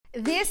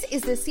This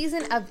is the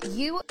Season of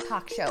You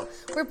talk show,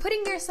 where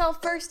putting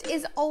yourself first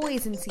is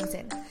always in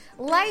season.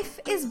 Life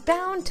is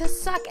bound to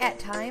suck at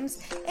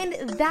times, and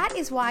that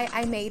is why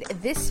I made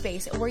this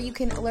space where you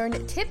can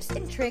learn tips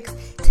and tricks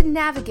to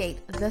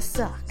navigate the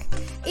suck.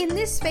 In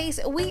this space,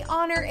 we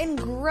honor and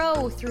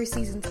grow through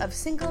seasons of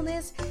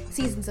singleness,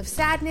 seasons of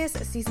sadness,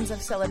 seasons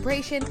of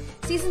celebration,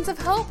 seasons of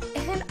hope,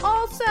 and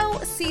also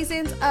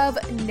seasons of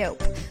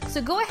nope.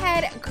 So go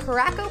ahead,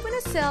 crack open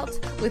a Celt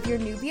with your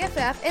new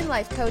BFF and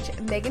life coach,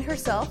 Megan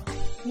herself,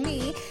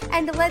 me,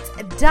 and let's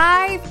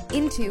dive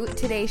into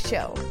today's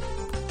show.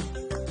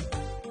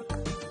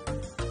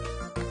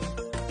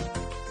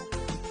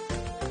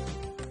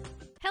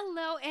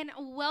 Hello and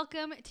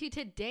welcome to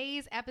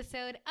today's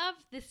episode of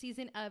the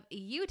Season of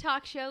You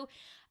talk show.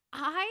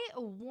 I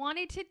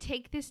wanted to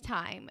take this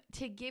time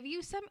to give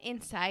you some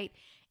insight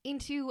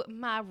into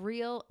my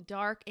real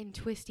dark and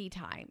twisty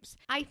times.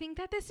 I think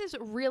that this is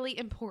really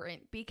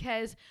important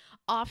because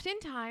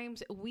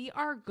oftentimes we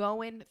are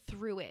going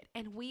through it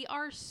and we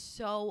are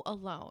so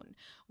alone.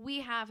 We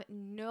have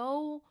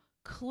no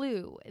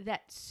clue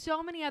that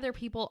so many other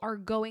people are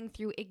going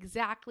through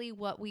exactly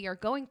what we are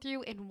going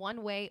through in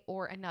one way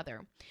or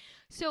another.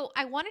 So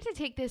I wanted to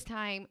take this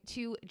time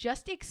to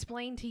just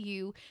explain to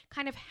you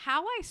kind of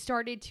how I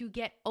started to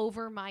get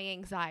over my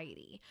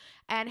anxiety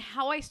and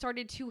how I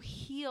started to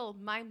heal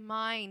my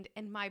mind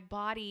and my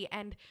body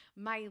and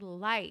my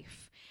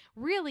life.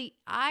 Really,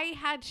 I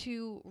had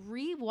to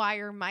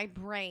rewire my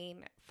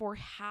brain for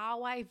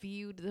how I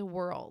viewed the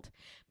world,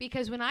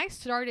 because when I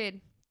started,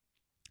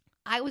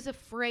 I was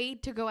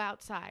afraid to go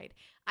outside.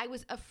 I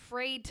was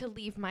afraid to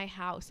leave my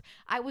house.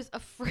 I was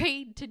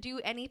afraid to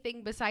do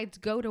anything besides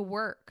go to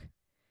work.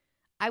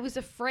 I was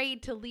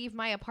afraid to leave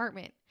my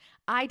apartment.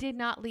 I did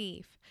not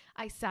leave.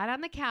 I sat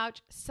on the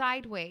couch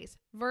sideways,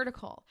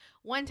 vertical.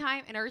 One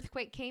time an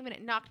earthquake came and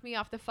it knocked me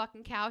off the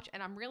fucking couch,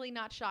 and I'm really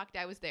not shocked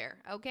I was there,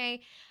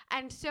 okay?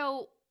 And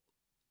so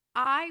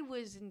I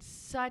was in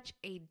such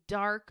a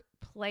dark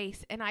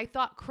place, and I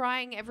thought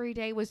crying every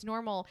day was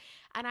normal,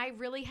 and I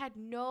really had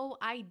no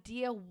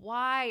idea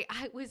why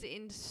I was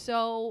in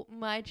so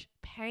much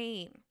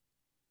pain.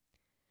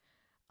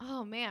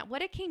 Oh man,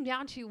 what it came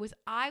down to was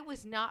I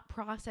was not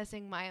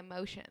processing my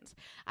emotions.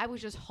 I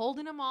was just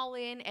holding them all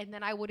in, and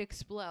then I would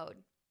explode.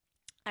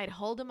 I'd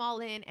hold them all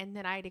in and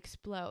then I'd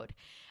explode.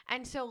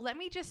 And so let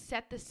me just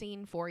set the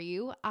scene for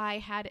you. I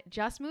had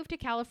just moved to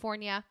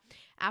California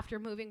after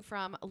moving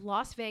from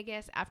Las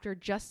Vegas, after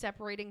just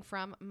separating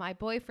from my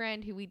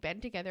boyfriend, who we'd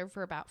been together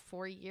for about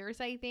 4 years,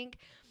 I think.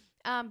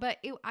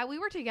 We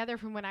were together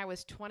from when I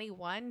was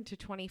 21 to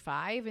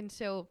 25. And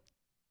so,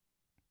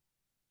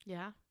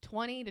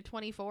 20 to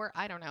 24,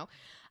 I don't know.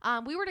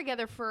 We were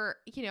together for,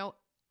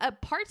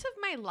 parts of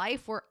my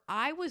life where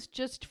I was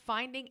just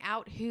finding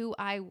out who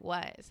I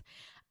was.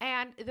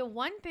 And the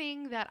one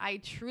thing that I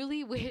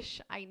truly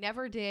wish I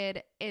never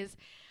did is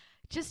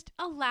just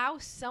allow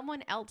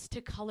someone else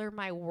to color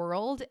my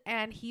world.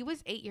 And he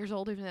was 8 years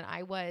older than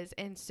I was.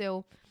 And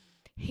so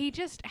he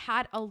just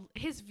had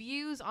his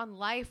views on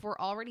life were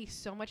already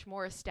so much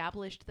more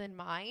established than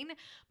mine.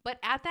 But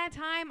at that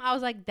time, I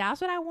was like,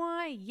 that's what I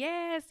want.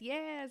 Yes,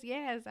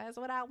 that's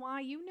what I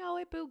want. You know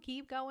it, boo.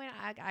 Keep going.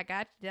 I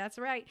got you. That's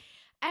right.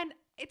 And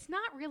it's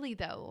not really,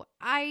 though.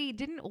 I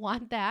didn't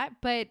want that,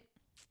 but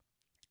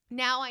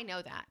now I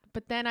know that.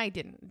 But then I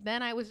didn't.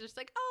 Then I was just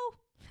like, oh,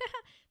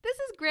 this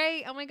is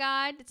great. Oh my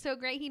God, it's so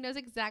great. He knows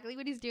exactly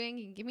what he's doing.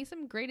 He can give me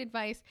some great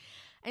advice.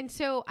 And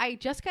so I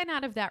just got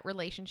out of that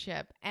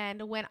relationship.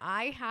 And when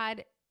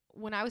I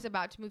was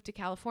about to move to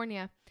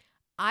California,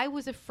 I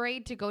was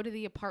afraid to go to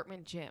the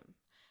apartment gym.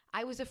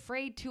 I was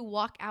afraid to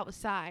walk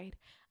outside.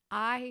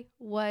 I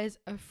was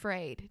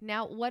afraid.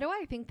 Now, what do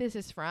I think this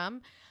is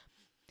from?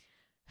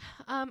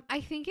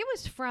 I think it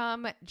was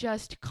from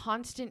just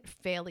constant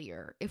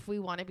failure, if we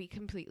want to be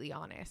completely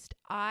honest.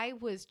 I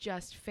was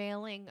just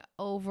failing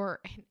over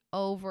and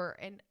over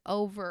and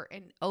over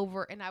and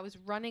over, and I was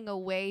running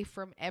away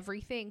from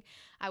everything.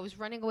 I was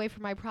running away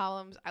from my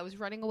problems. I was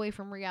running away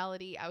from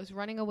reality. I was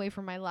running away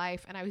from my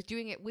life, and I was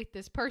doing it with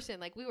this person.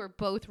 Like, we were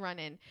both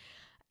running,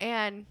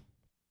 and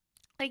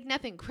like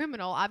nothing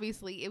criminal,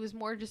 obviously. It was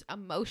more just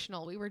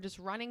emotional. We were just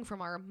running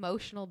from our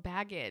emotional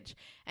baggage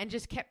and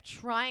just kept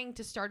trying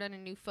to start on a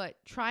new foot,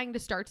 trying to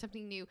start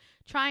something new,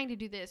 trying to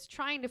do this,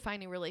 trying to find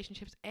new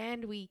relationships,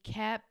 and we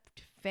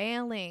kept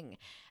failing.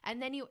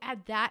 And then you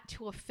add that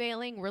to a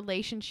failing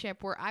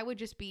relationship where I would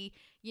just be,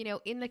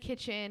 in the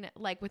kitchen,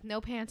 like with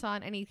no pants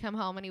on, and he'd come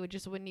home and he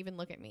wouldn't even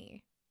look at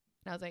me.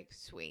 And I was like,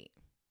 sweet.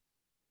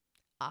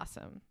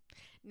 Awesome.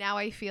 Now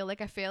I feel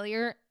like a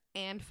failure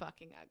and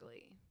fucking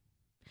ugly.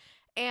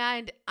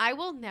 And I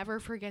will never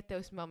forget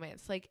those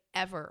moments, like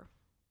ever.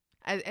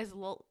 As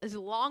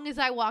long as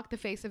I walk the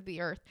face of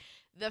the earth,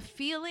 the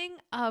feeling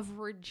of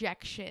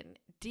rejection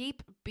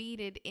deep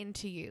beaten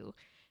into you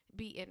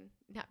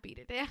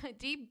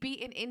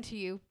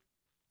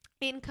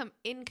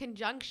in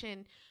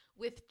conjunction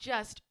with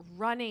just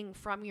running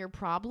from your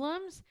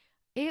problems,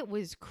 it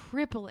was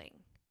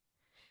crippling.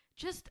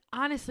 Just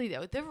honestly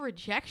though, the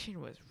rejection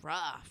was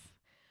rough.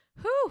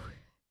 Whew,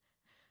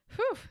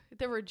 whew,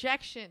 the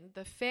rejection,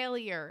 the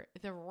failure,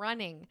 the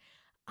running.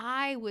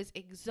 I was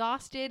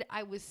exhausted,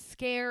 I was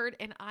scared,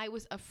 and I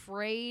was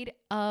afraid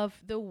of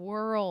the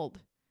world,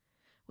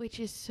 which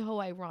is so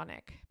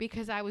ironic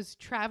because I was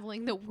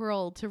traveling the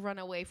world to run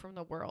away from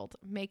the world.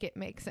 Make it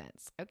make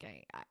sense.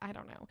 Okay, I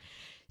don't know.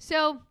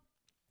 So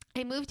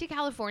I moved to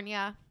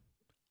California.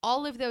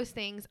 All of those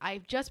things.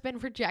 I've just been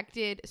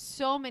rejected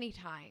so many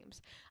times.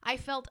 I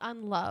felt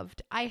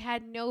unloved. I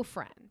had no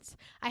friends.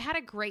 I had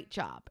a great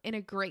job in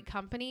a great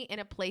company in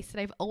a place that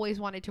I've always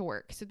wanted to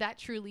work. So that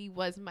truly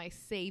was my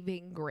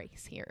saving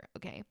grace here.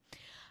 Okay.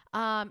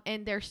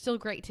 And they're still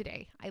great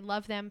today. I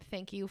love them.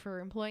 Thank you for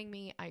employing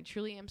me. I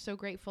truly am so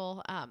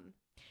grateful.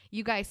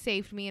 You guys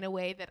saved me in a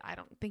way that I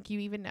don't think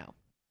you even know.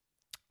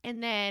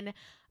 And then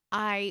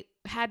I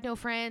had no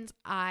friends.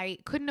 I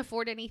couldn't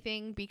afford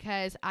anything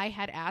because I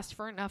had asked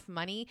for enough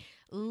money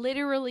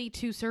literally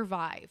to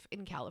survive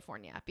in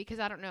California. Because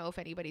I don't know if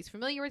anybody's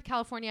familiar with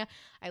California.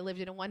 I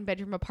lived in a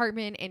 1-bedroom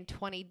apartment in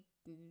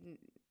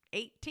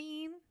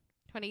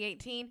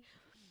 2018,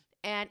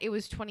 and it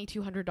was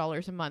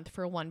 $2,200 a month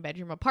for a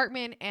 1-bedroom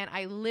apartment. And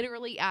I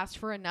literally asked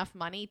for enough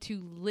money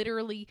to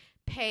literally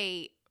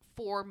pay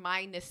for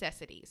my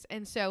necessities.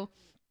 And so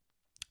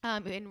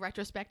in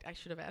retrospect, I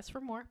should have asked for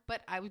more,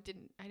 but I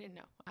didn't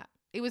know.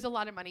 It was a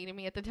lot of money to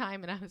me at the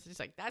time. And I was just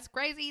like, that's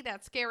crazy.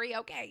 That's scary.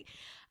 Okay.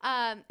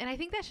 And I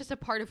think that's just a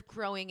part of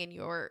growing in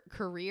your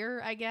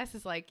career, I guess,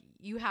 is like,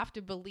 you have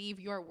to believe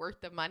you're worth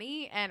the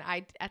money. And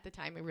at the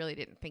time, I really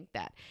didn't think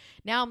that.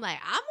 Now I'm like,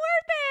 I'm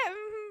worth it.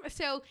 Mm-hmm.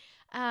 So,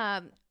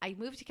 I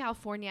moved to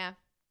California,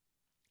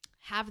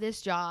 have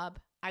this job.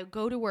 I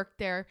go to work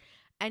there.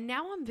 And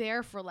now I'm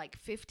there for like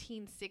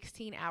 15,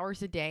 16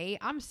 hours a day.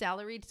 I'm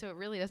salaried, so it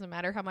really doesn't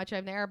matter how much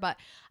I'm there, but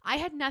I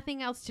had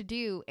nothing else to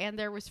do and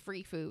there was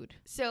free food.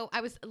 So I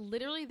was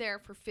literally there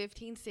for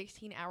 15,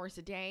 16 hours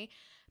a day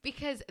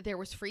because there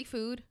was free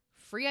food,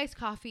 free iced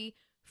coffee,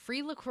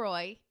 free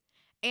LaCroix,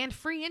 and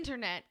free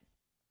internet,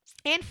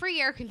 and free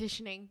air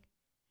conditioning,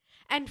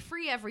 and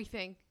free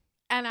everything.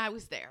 And I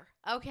was there.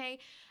 Okay.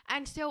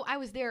 And so I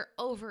was there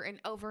over and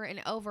over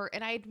and over.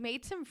 And I had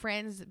made some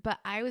friends, but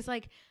I was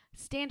like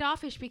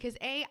standoffish because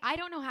I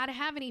don't know how to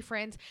have any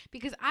friends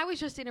because I was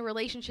just in a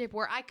relationship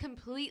where I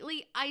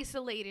completely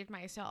isolated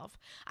myself.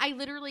 I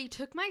literally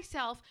took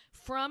myself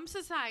from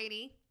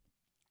society,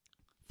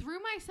 threw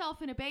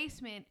myself in a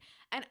basement,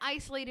 and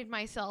isolated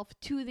myself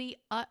to the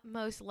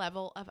utmost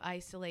level of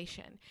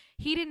isolation.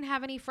 He didn't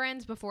have any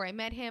friends before I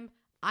met him.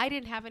 I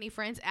didn't have any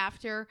friends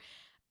after.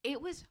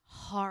 It was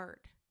hard.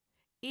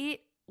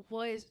 It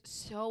was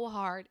so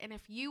hard. And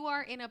if you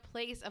are in a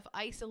place of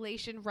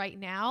isolation right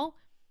now,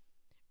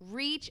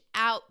 reach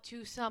out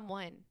to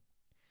someone.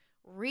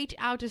 Reach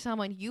out to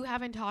someone you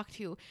haven't talked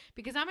to.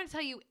 Because I'm going to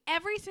tell you,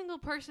 every single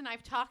person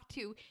I've talked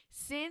to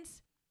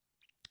since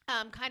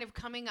kind of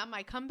coming on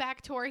my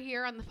comeback tour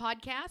here on the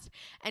podcast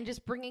and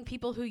just bringing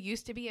people who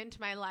used to be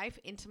into my life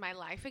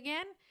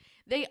again,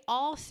 they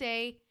all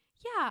say,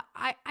 yeah,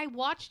 I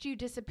watched you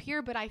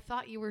disappear, but I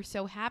thought you were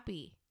so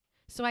happy.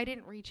 So I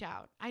didn't reach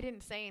out. I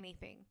didn't say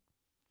anything.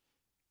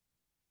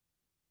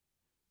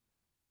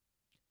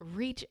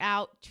 Reach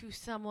out to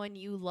someone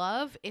you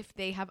love if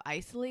they have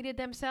isolated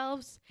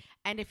themselves.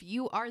 And if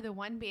you are the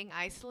one being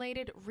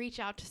isolated, reach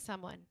out to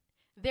someone.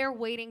 They're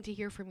waiting to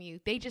hear from you.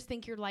 They just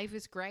think your life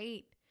is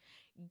great.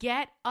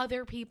 Get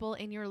other people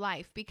in your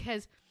life,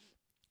 because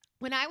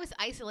when I was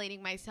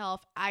isolating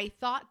myself, I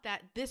thought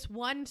that this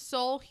one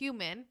sole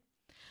human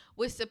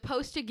was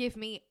supposed to give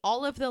me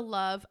all of the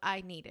love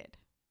I needed.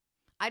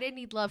 I didn't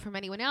need love from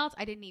anyone else.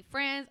 I didn't need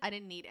friends. I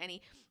didn't need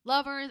any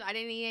lovers. I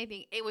didn't need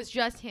anything. It was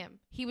just him.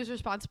 He was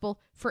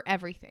responsible for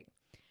everything.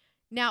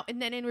 Now,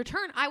 and then in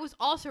return, I was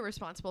also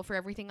responsible for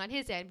everything on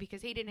his end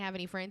because he didn't have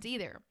any friends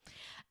either.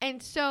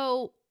 And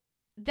so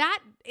that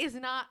is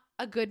not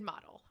a good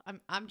model.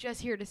 I'm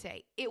just here to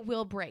say it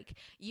will break.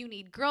 You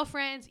need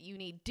girlfriends, you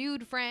need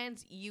dude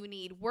friends, you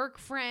need work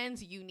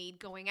friends, you need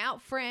going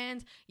out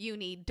friends, you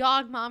need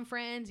dog mom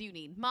friends, you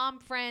need mom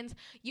friends.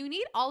 You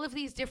need all of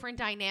these different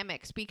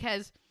dynamics,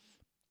 because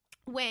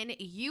when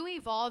you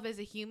evolve as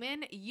a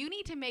human, you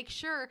need to make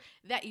sure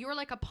that you're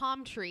like a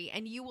palm tree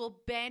and you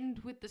will bend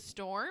with the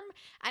storm.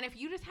 And if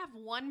you just have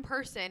one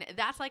person,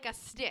 that's like a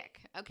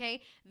stick,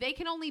 okay? They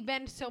can only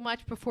bend so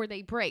much before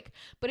they break.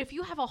 But if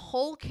you have a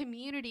whole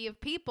community of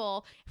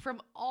people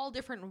from all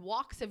different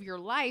walks of your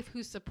life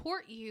who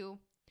support you,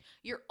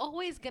 you're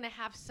always going to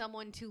have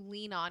someone to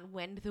lean on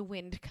when the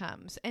wind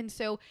comes. And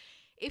so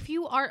if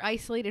you are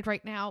isolated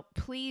right now,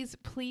 please,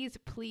 please,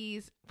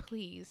 please,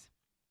 please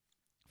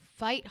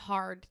fight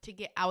hard to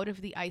get out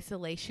of the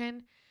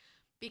isolation,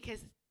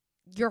 because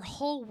your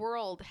whole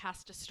world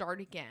has to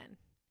start again,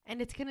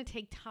 and it's going to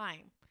take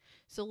time.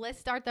 So let's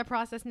start that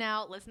process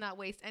now. Let's not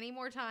waste any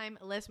more time.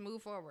 Let's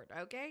move forward.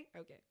 Okay.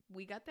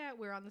 We got that.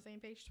 We're on the same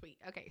page. Sweet.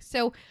 Okay.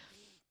 So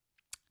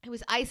I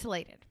was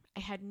isolated. I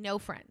had no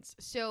friends.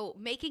 So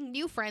making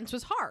new friends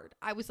was hard.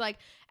 I was like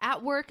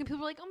at work and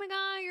people were like, oh my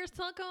God, you're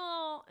so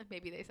cool. And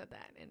maybe they said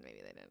that and maybe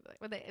they didn't.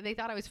 But they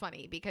thought I was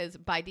funny because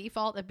by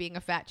default of being a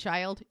fat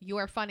child, you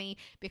are funny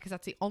because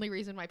that's the only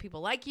reason why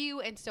people like you.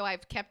 And so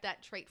I've kept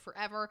that trait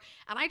forever.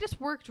 And I just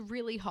worked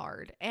really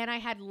hard and I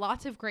had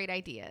lots of great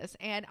ideas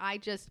and I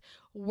just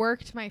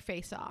worked my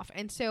face off.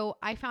 And so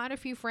I found a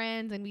few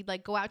friends and we'd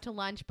like go out to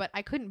lunch, but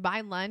I couldn't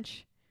buy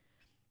lunch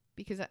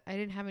because I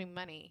didn't have any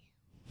money.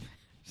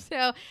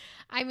 So,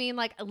 I mean,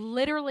 like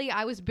literally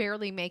I was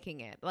barely making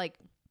it, like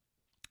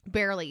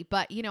barely,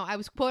 but you know, I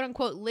was quote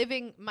unquote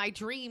living my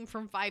dream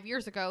from 5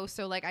 years ago.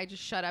 So like, I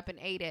just shut up and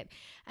ate it.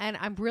 And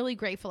I'm really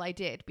grateful I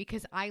did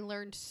because I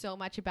learned so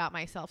much about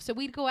myself. So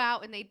we'd go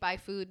out and they'd buy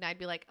food and I'd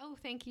be like, oh,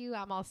 thank you.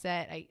 I'm all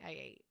set. I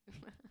ate.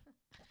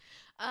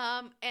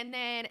 And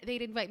then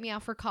they'd invite me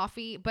out for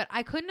coffee, but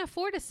I couldn't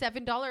afford a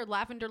 $7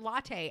 lavender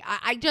latte.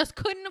 I just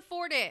couldn't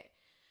afford it.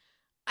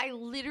 I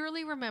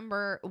literally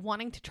remember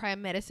wanting to try a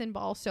medicine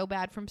ball so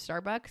bad from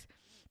Starbucks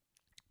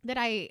that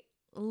I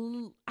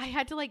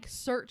had to like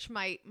search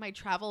my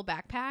travel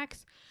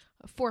backpacks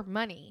for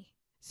money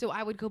so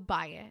I would go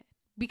buy it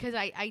because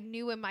I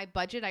knew in my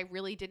budget I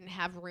really didn't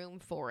have room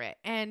for it.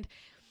 And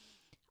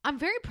I'm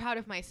very proud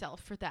of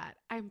myself for that.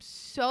 I'm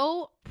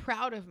so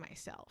proud of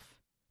myself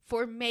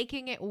for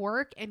making it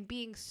work and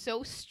being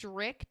so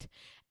strict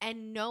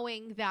and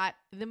knowing that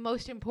the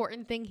most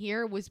important thing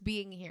here was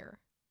being here.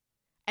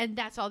 And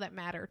that's all that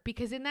mattered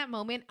because in that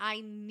moment,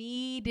 I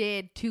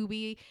needed to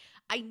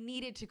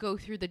go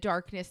through the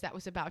darkness that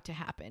was about to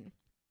happen.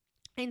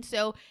 And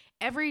so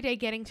every day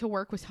getting to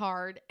work was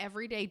hard.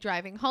 Every day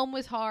driving home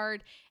was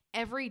hard.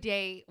 Every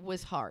day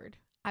was hard.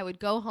 I would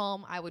go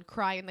home. I would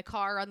cry in the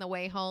car on the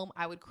way home.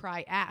 I would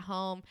cry at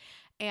home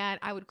and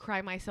I would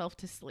cry myself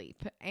to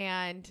sleep.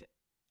 And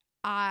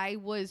I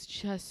was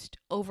just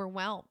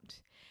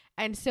overwhelmed.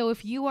 And so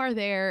if you are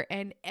there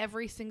and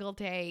every single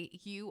day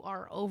you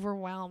are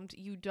overwhelmed,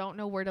 you don't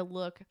know where to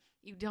look,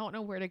 you don't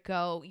know where to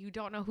go, you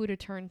don't know who to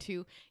turn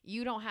to,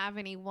 you don't have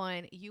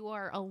anyone, you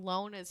are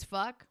alone as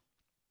fuck,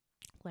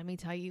 let me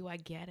tell you, I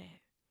get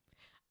it.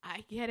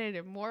 I get it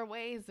in more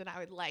ways than I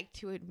would like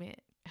to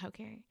admit.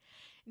 Okay.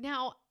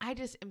 Now, I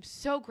just am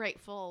so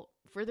grateful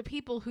for the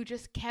people who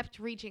just kept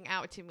reaching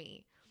out to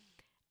me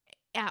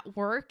at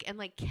work and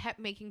like kept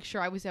making sure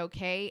I was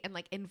okay and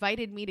like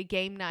invited me to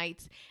game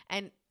nights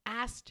and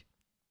asked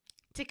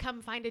to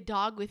come find a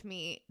dog with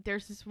me.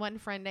 There's this one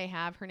friend I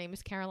have, her name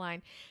is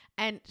Caroline,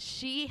 and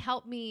she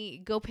helped me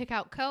go pick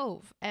out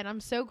Cove. And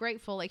I'm so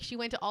grateful. Like she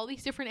went to all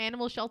these different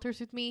animal shelters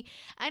with me.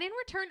 And in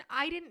return,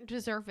 I didn't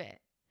deserve it.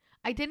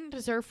 I didn't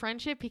deserve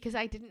friendship because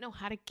I didn't know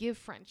how to give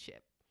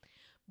friendship.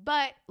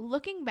 But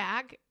looking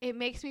back, it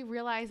makes me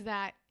realize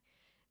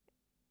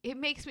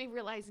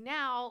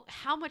now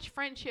how much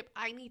friendship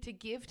I need to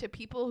give to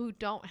people who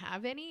don't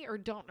have any or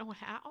don't know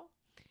how.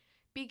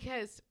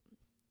 Because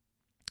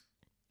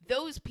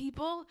those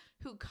people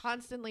who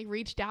constantly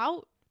reached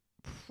out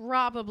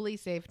probably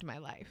saved my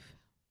life.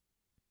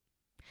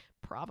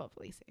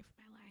 Probably saved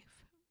my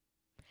life.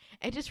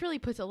 It just really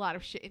puts a lot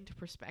of shit into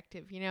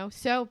perspective, you know?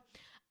 So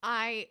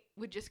I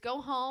would just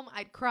go home.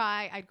 I'd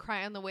cry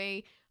on the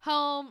way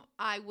home.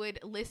 I would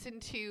listen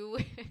to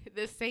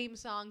the same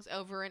songs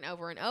over and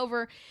over and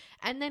over.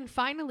 And then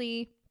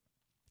finally,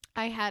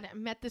 I had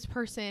met this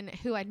person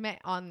who I'd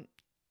met at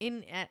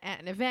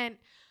an event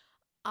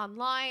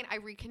online. I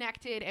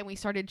reconnected and we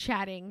started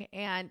chatting,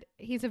 and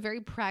he's a very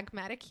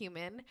pragmatic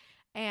human.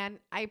 And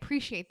I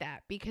appreciate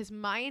that because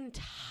my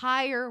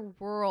entire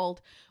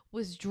world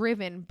was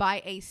driven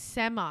by a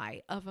semi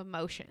of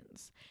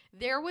emotions.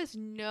 There was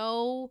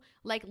no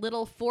like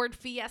little Ford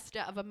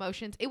Fiesta of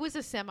emotions. It was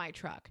a semi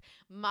truck.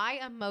 My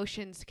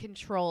emotions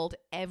controlled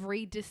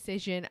every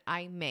decision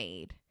I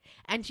made.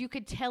 And you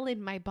could tell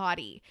in my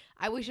body,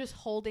 I was just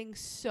holding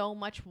so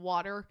much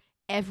water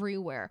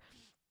everywhere.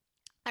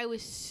 I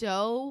was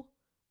so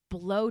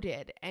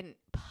bloated and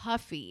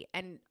puffy,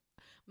 and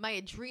my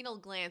adrenal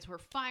glands were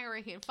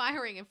firing and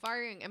firing and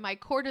firing, and my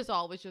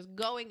cortisol was just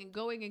going and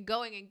going and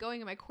going and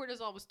going, and my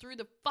cortisol was through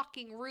the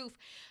fucking roof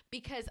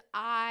because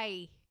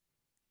I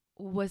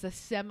was a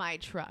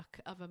semi-truck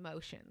of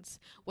emotions.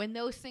 When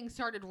those things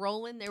started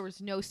rolling, there was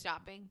no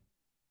stopping.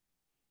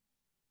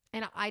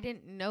 And I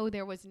didn't know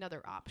there was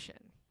another option.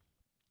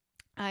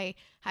 I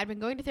had been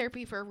going to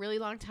therapy for a really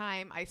long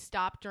time. I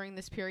stopped during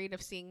this period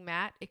of seeing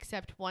Matt,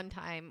 except one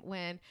time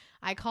when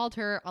I called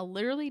her. I'll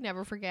literally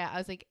never forget. I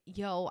was like,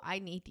 yo, I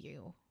need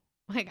you.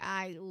 Like,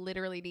 I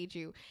literally need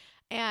you.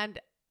 And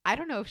I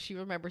don't know if she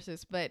remembers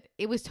this, but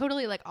it was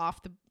totally like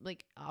off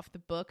the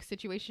book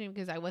situation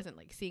because I wasn't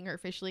like seeing her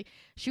officially.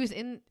 She was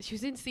in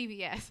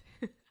CVS.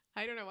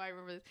 I don't know why I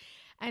remember this.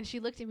 And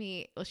she looked at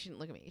me. Well, she didn't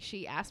look at me.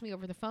 She asked me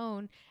over the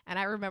phone, and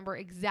I remember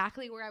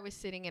exactly where I was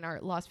sitting in our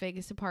Las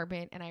Vegas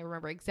apartment, and I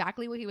remember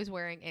exactly what he was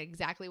wearing and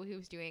exactly what he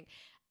was doing.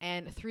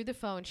 And through the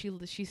phone,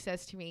 she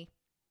says to me,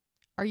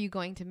 "Are you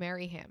going to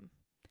marry him?"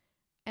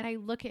 And I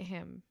look at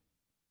him,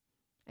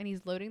 and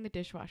he's loading the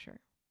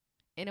dishwasher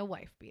in a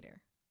wife beater.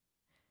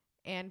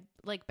 and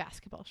like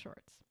basketball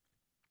shorts,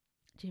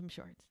 gym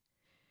shorts.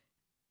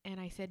 And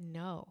I said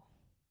no.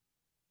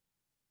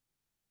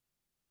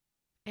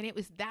 And it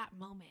was that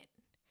moment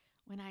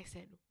when I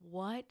said,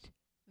 what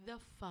the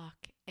fuck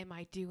am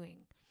I doing?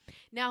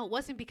 Now, it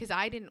wasn't because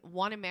I didn't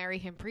want to marry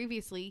him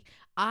previously.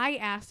 I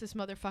asked this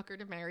motherfucker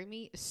to marry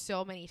me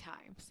so many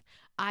times.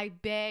 I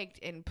begged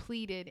and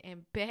pleaded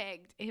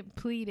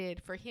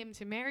for him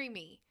to marry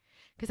me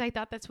because I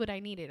thought that's what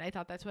I needed. I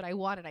thought that's what I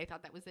wanted. I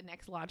thought that was the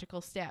next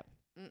logical step.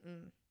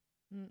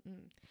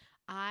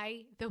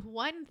 The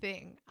one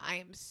thing I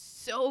am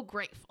so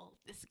grateful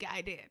this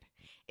guy did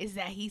is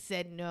that he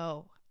said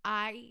no.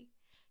 I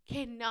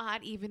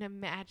cannot even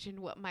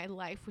imagine what my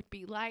life would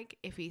be like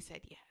if he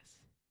said yes.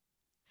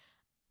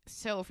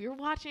 So if you're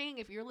watching,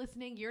 if you're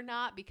listening, you're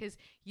not because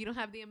you don't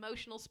have the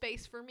emotional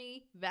space for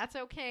me. That's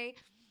okay.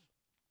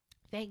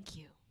 Thank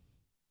you.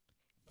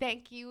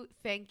 Thank you,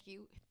 thank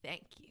you,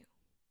 thank you.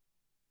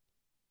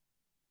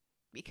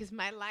 Because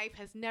my life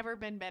has never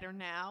been better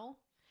now.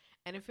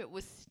 And if it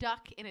was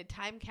stuck in a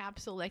time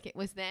capsule like it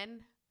was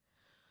then,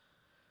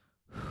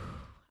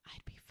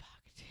 I'd be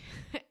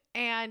fucked.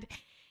 And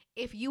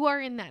if you are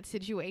in that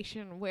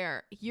situation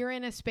where you're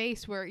in a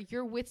space where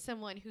you're with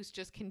someone who's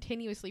just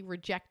continuously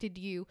rejected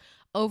you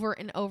over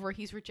and over,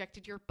 he's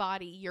rejected your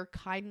body, your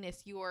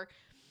kindness, your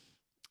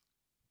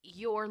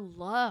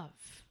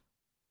love,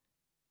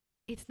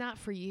 it's not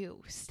for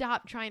you.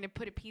 Stop trying to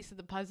put a piece of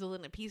the puzzle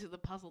in a piece of the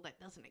puzzle that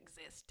doesn't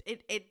exist.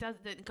 It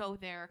doesn't go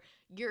there.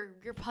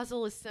 Your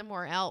puzzle is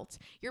somewhere else.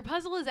 Your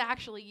puzzle is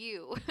actually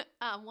you.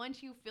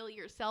 Once you fill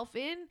yourself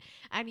in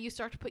and you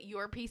start to put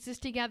your pieces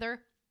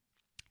together,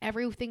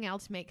 everything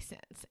else makes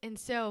sense. And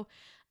so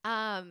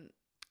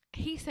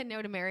he said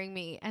no to marrying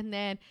me. And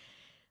then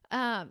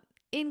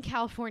in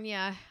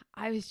California,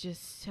 I was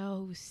just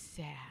so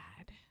sad.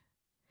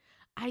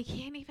 I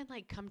can't even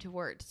come to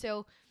words.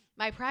 So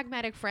my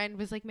pragmatic friend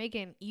was like,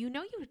 Megan, you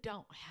know you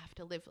don't have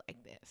to live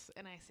like this.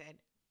 And I said,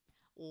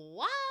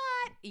 what?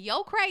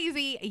 Yo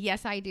crazy.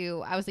 Yes, I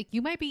do. I was like,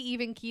 you might be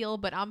even keel,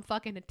 but I'm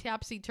fucking a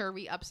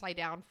topsy-turvy, upside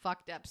down,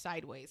 fucked up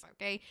sideways,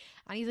 okay?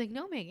 And he's like,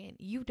 no, Megan,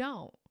 you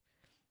don't.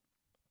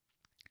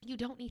 You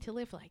don't need to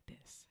live like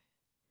this.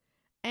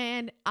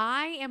 And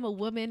I am a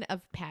woman of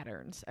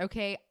patterns,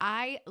 okay?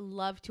 I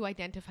love to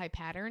identify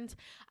patterns.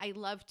 I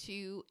love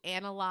to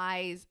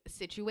analyze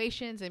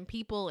situations and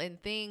people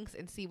and things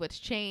and see what's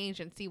changed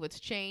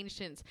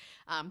since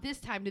this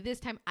time to this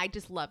time. I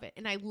just love it.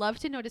 And I love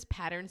to notice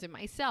patterns in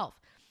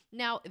myself.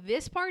 Now,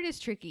 this part is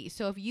tricky.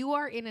 So if you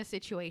are in a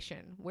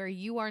situation where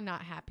you are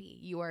not happy,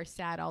 you are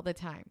sad all the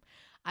time,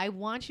 I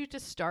want you to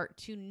start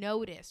to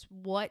notice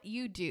what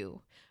you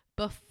do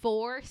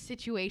before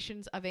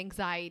situations of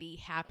anxiety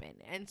happen.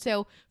 And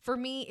so for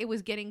me, it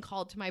was getting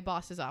called to my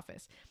boss's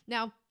office.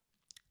 Now,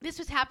 this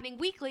was happening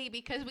weekly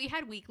because we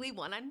had weekly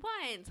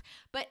one-on-ones.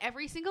 But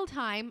every single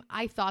time,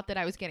 I thought that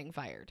I was getting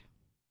fired.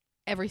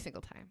 Every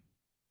single time.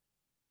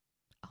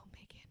 Oh,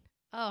 Megan.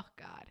 Oh,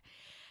 God.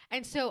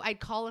 And so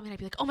I'd call him and I'd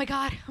be like, oh, my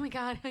God.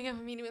 I have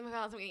a meeting with my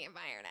boss. I'm going to get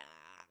fired.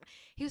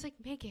 He was like,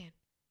 Megan,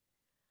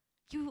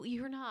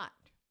 you're not.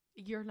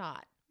 You're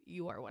not.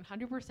 You are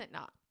 100%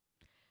 not.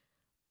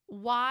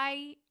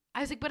 Why?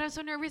 I was like, but I'm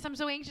so nervous. I'm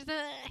so anxious.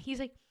 He's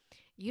like,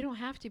 you don't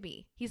have to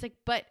be. He's like,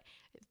 but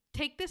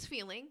take this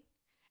feeling.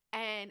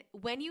 And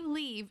when you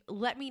leave,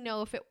 let me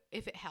know if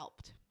it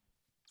helped.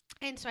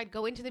 And so I'd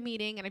go into the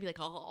meeting and I'd be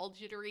like, all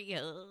jittery.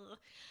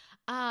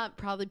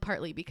 Probably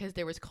partly because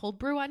there was cold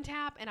brew on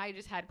tap. And I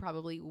just had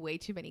probably way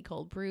too many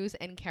cold brews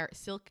and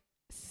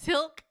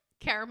silk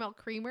caramel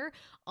creamer.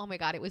 Oh my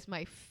God, it was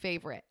my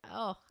favorite.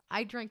 Oh,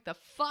 I drank the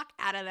fuck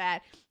out of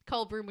that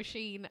cold brew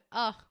machine.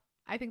 Oh,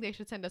 I think they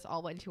should send us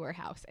all one to our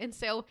house. And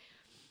so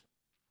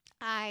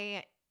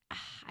I'd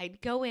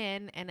go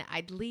in and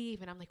I'd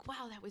leave and I'm like,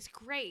 wow, that was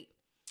great.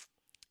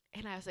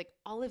 And I was like,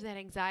 all of that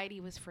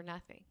anxiety was for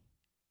nothing.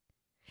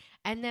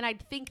 And then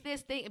I'd think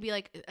this thing, it'd be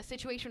like a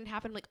situation would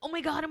happen, like, oh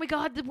my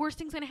God, the worst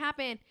thing's going to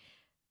happen.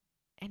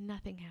 And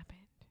nothing happened.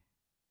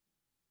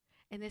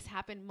 And this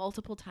happened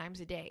multiple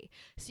times a day.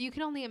 So you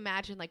can only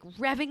imagine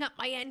revving up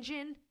my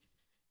engine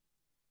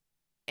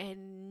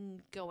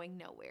and going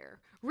nowhere.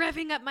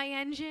 Revving up my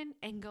engine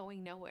and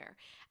going nowhere.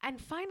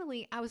 And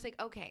finally, I was like,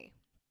 okay,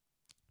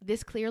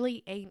 this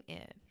clearly ain't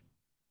it.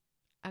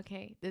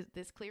 Okay,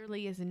 this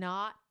clearly is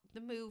not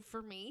the move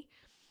for me.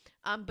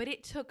 But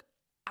it took,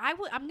 I'm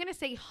going to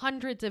say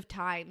hundreds of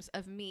times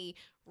of me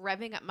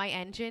revving up my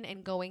engine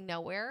and going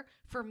nowhere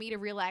for me to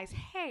realize,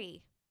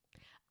 hey,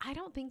 I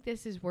don't think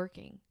this is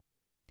working.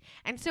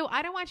 And so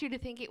I don't want you to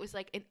think it was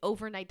an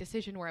overnight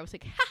decision where I was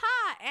like,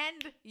 haha,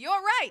 and you're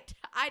right.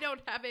 I don't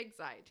have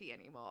anxiety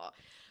anymore.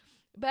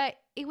 But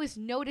it was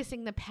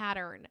noticing the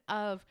pattern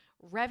of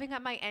revving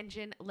up my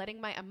engine, letting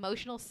my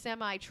emotional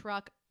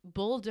semi-truck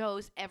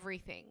bulldoze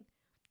everything,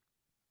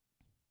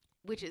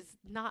 which is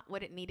not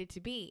what it needed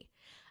to be.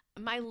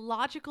 My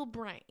logical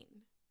brain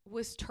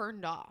was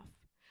turned off.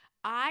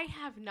 I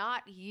have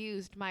not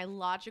used my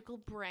logical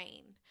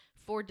brain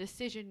for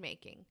decision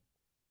making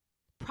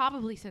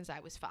probably since I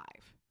was 5.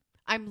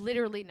 I'm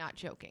literally not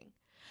joking.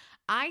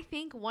 I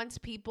think once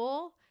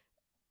people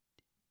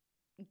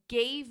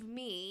gave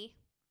me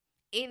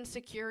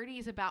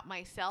insecurities about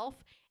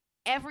myself,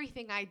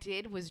 everything I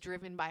did was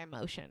driven by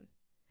emotion.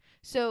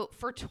 So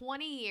for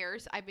 20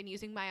 years, I've been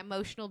using my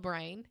emotional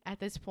brain at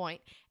this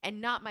point and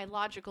not my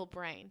logical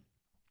brain.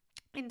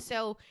 And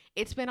so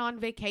it's been on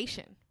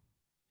vacation.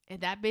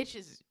 And that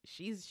bitch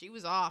she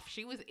was off.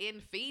 She was in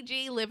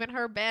Fiji living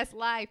her best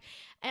life.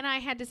 And I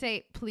had to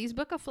say, please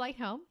book a flight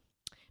home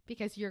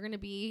because you're going to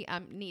be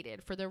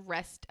needed for the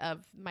rest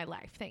of my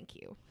life. Thank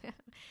you.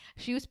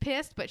 She was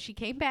pissed, but she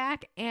came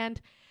back, and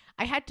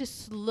I had to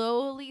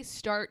slowly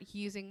start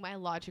using my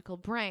logical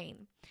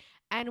brain.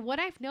 And what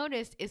I've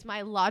noticed is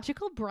my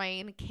logical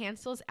brain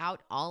cancels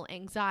out all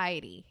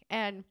anxiety.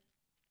 And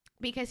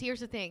because here's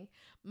the thing,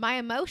 my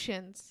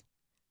emotions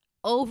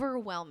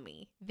overwhelm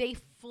me. They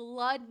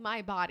flood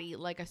my body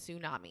like a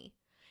tsunami.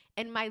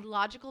 And my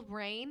logical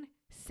brain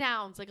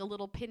sounds like a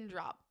little pin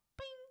drop,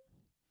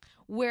 bing,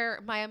 where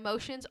my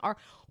emotions are.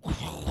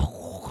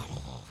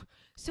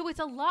 So it's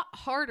a lot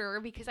harder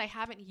because I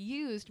haven't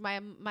used my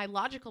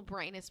logical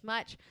brain as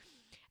much.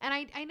 And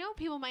I know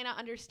people might not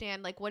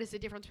understand, like, what is the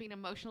difference between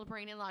emotional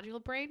brain and logical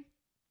brain?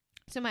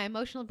 So my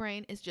emotional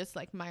brain is just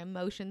like my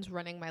emotions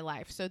running my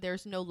life. So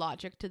there's no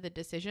logic to the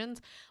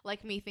decisions,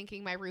 like me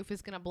thinking my roof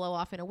is going to blow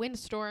off in a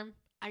windstorm.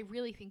 I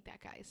really think that,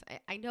 guys.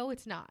 I know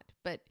it's not,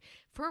 but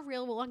for a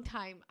real long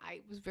time,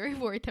 I was very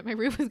worried that my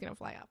roof was going to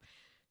fly off.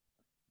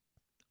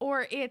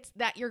 Or it's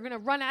that you're going to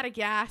run out of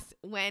gas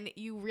when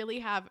you really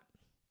have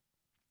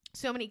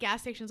so many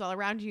gas stations all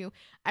around you.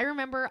 I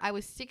remember I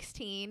was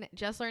 16,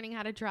 just learning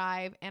how to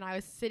drive, and I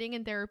was sitting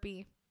in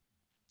therapy,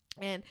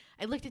 and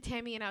I looked at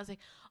Tammy, and I was like,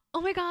 oh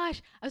my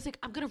gosh. I was like,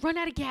 I'm going to run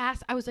out of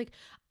gas. I was like,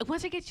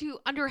 once I get to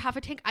under half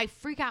a tank, I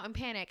freak out and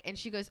panic. And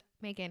she goes,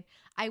 Megan,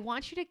 I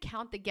want you to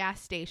count the gas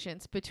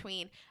stations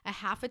between a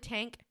half a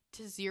tank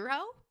to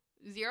zero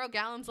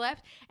gallons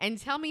left, and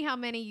tell me how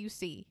many you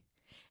see.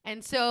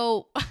 And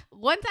so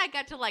once I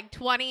got to like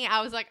 20,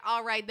 I was like,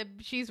 all right,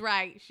 she's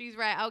right.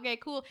 Okay,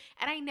 cool.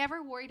 And I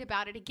never worried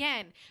about it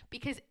again,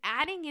 because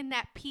adding in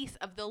that piece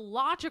of the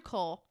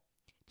logical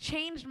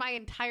changed my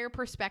entire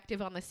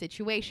perspective on the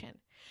situation.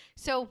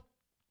 So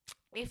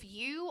if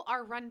you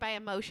are run by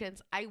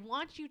emotions, I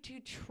want you to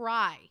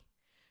try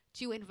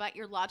to invite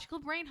your logical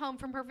brain home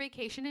from her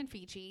vacation in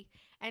Fiji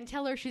and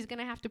tell her she's going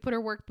to have to put her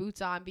work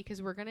boots on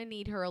because we're going to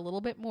need her a little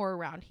bit more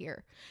around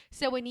here.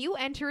 So when you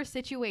enter a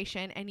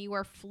situation and you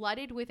are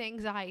flooded with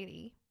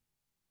anxiety,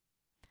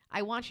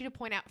 I want you to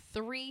point out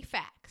 3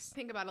 facts.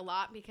 Think about a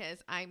lot because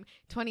I'm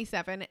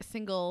 27,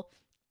 single,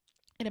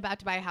 and about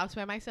to buy a house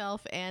by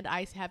myself, and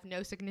I have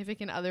no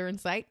significant other in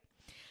sight.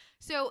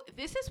 So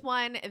this is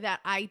one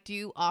that I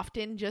do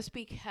often just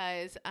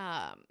because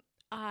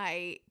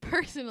I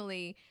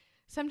personally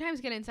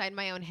sometimes get inside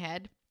my own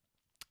head.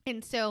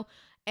 And so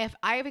if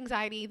I have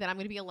anxiety that I'm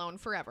going to be alone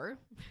forever,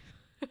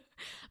 I'm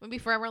going to be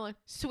forever alone.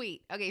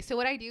 Sweet. Okay, so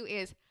what I do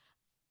is,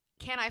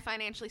 can I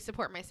financially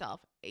support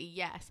myself?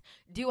 Yes.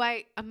 Do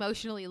I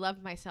emotionally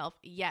love myself?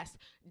 Yes.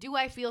 Do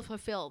I feel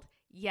fulfilled?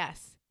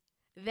 Yes.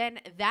 Then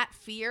that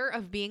fear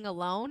of being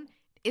alone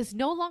is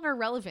no longer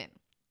relevant,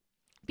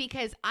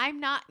 because I'm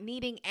not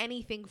needing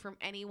anything from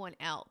anyone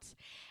else.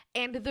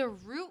 And the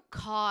root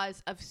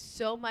cause of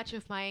so much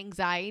of my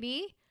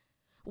anxiety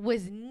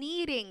was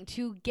needing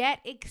to get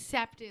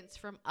acceptance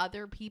from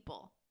other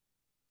people.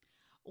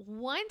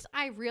 Once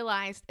I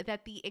realized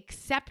that the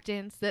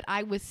acceptance that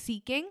I was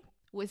seeking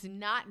was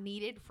not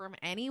needed from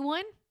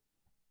anyone,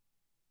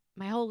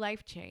 my whole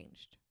life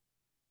changed.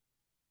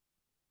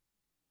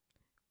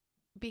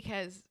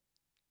 Because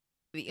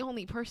the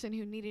only person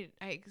who needed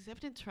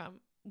acceptance from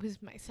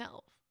was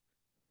myself.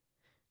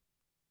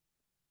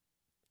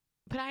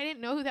 But I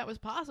didn't know that was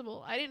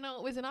possible. I didn't know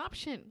it was an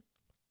option.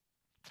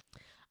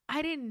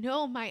 I didn't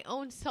know my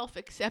own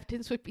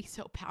self-acceptance would be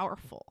so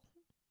powerful.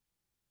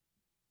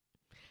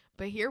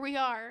 But here we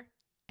are,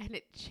 and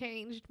it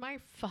changed my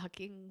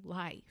fucking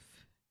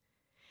life.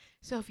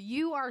 So if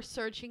you are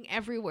searching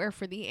everywhere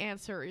for the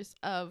answers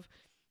of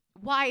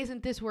why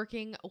isn't this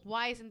working?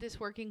 Why isn't this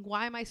working?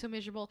 Why am I so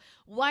miserable?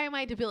 Why am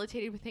I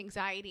debilitated with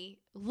anxiety?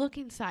 Look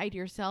inside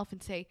yourself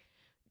and say,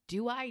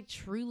 do I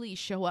truly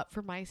show up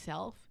for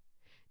myself?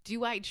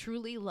 Do I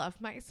truly love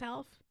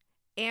myself?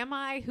 Am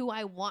I who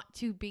I want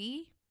to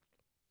be?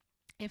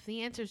 If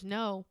the answer is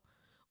no,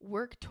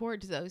 work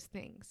towards those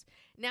things.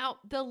 Now,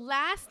 the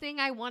last thing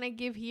I want to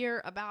give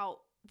here about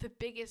the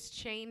biggest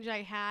change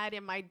I had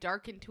in my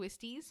dark and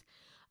twisties,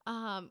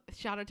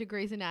 shout out to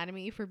Grey's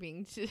Anatomy for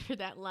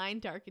that line,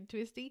 dark and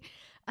twisty,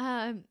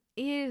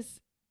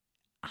 is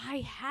I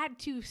had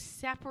to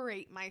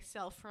separate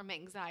myself from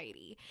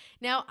anxiety.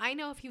 Now, I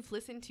know if you've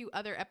listened to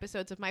other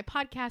episodes of my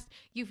podcast,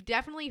 you've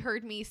definitely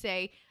heard me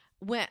say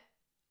when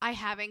I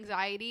have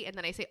anxiety, and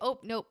then I say, oh,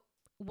 nope,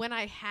 when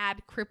I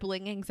had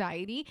crippling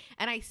anxiety,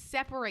 and I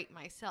separate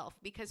myself,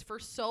 because for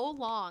so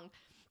long,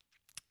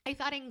 I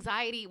thought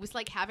anxiety was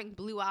like having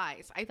blue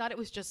eyes. I thought it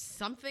was just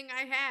something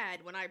I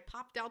had when I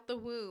popped out the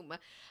womb.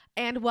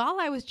 And while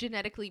I was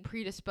genetically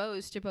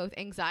predisposed to both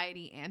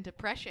anxiety and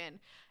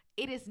depression,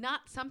 it is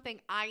not something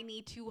I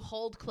need to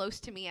hold close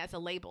to me as a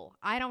label.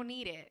 I don't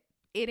need it.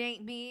 It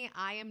ain't me.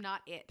 I am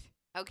not it.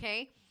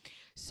 Okay?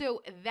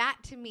 So that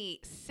to me,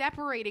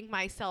 separating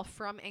myself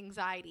from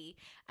anxiety.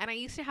 And I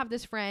used to have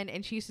this friend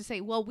and she used to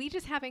say, well, we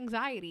just have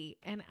anxiety.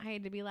 And I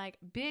had to be like,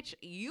 bitch,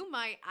 you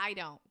might, I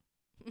don't.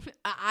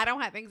 I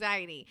don't have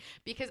anxiety,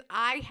 because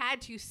I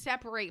had to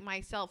separate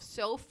myself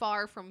so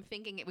far from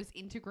thinking it was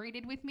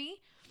integrated with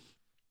me,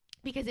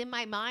 because in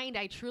my mind,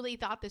 I truly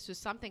thought this was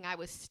something I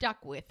was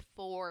stuck with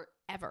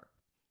forever.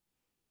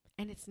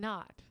 And it's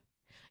not.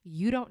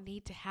 You don't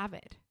need to have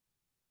it.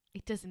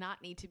 It does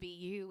not need to be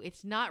you.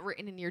 It's not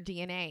written in your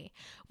DNA.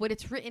 What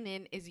it's written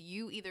in is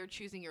you either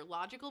choosing your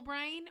logical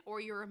brain or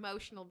your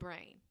emotional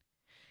brain.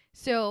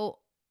 So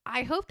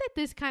I hope that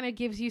this kind of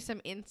gives you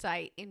some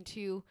insight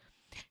into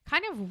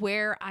kind of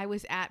where I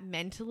was at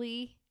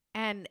mentally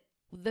and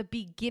the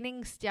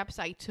beginning steps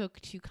I took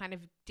to kind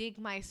of dig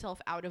myself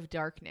out of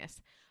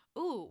darkness.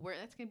 Ooh,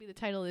 that's going to be the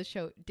title of this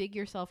show, Dig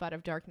Yourself Out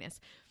of Darkness.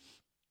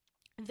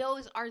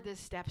 Those are the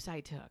steps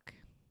I took.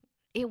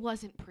 It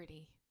wasn't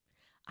pretty.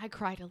 I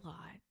cried a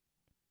lot.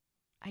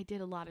 I did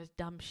a lot of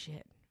dumb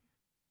shit.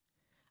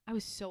 I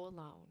was so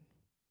alone.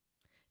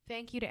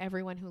 Thank you to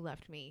everyone who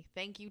left me.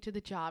 Thank you to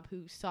the job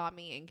who saw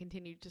me and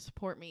continued to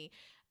support me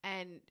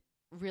and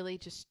really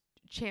just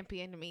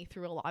championed me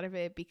through a lot of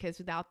it, because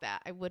without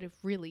that, I would have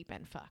really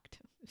been fucked.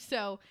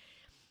 So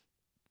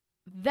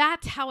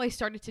that's how I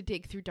started to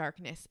dig through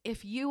darkness.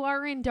 If you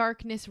are in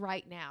darkness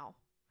right now,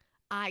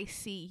 I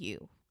see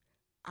you.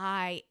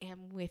 I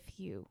am with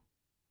you.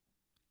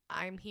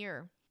 I'm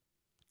here.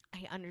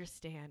 I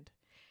understand.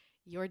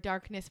 Your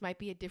darkness might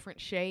be a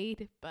different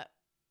shade, but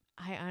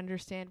I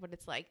understand what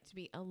it's like to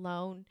be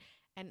alone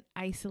and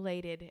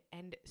isolated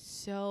and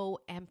so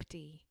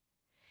empty.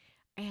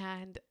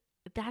 And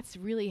that's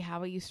really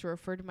how I used to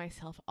refer to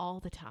myself all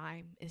the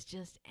time, is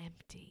just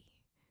empty.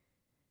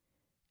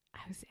 I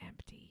was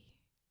empty.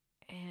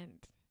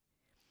 And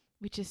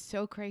which is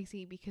so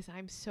crazy, because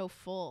I'm so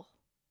full.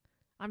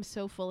 I'm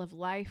so full of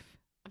life.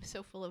 I'm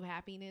so full of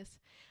happiness.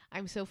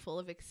 I'm so full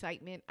of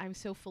excitement. I'm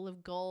so full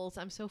of goals.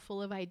 I'm so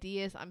full of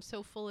ideas. I'm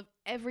so full of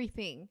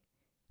everything.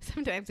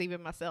 Sometimes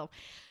even myself.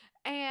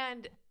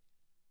 And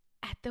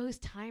at those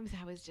times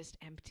I was just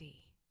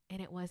empty,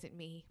 and it wasn't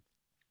me.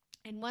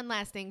 And one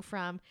last thing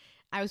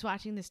I was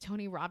watching this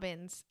Tony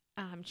Robbins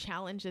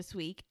challenge this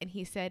week, and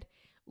he said,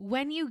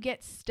 when you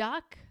get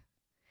stuck,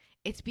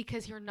 it's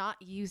because you're not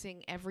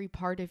using every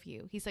part of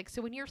you. He's like,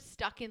 so when you're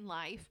stuck in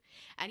life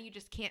and you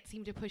just can't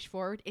seem to push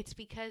forward, it's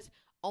because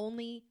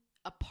only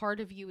a part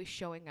of you is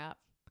showing up.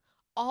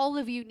 All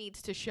of you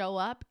needs to show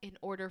up in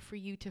order for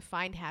you to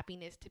find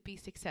happiness, to be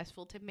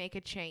successful, to make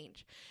a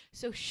change.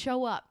 So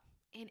show up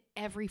in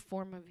every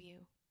form of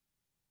you.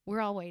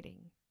 We're all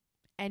waiting.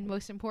 And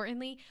most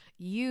importantly,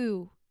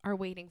 you are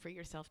waiting for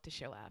yourself to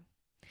show up.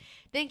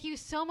 Thank you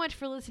so much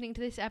for listening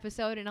to this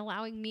episode and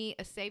allowing me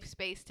a safe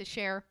space to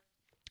share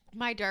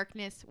my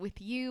darkness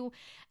with you.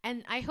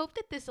 And I hope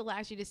that this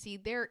allows you to see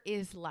there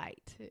is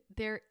light.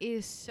 There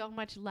is so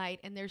much light,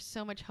 and there's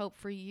so much hope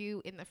for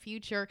you in the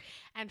future,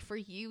 and for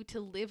you to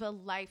live a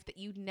life that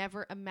you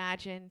never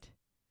imagined.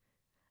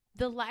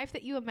 The life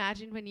that you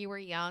imagined when you were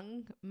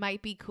young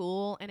might be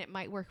cool and it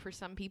might work for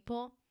some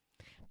people,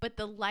 but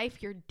the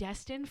life you're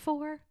destined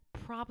for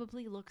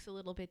probably looks a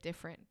little bit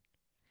different.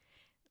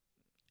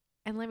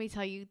 And let me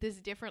tell you, this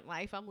different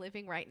life I'm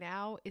living right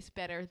now is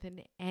better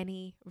than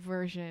any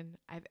version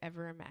I've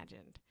ever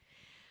imagined.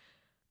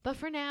 But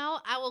for now,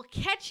 I will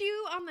catch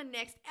you on the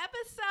next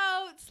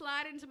episode.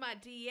 Slide into my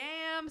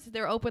DMs.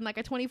 They're open like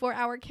a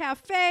 24-hour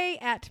cafe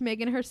at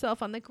Megan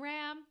Herself on the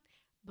gram.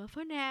 But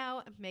for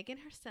now, Megan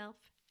Herself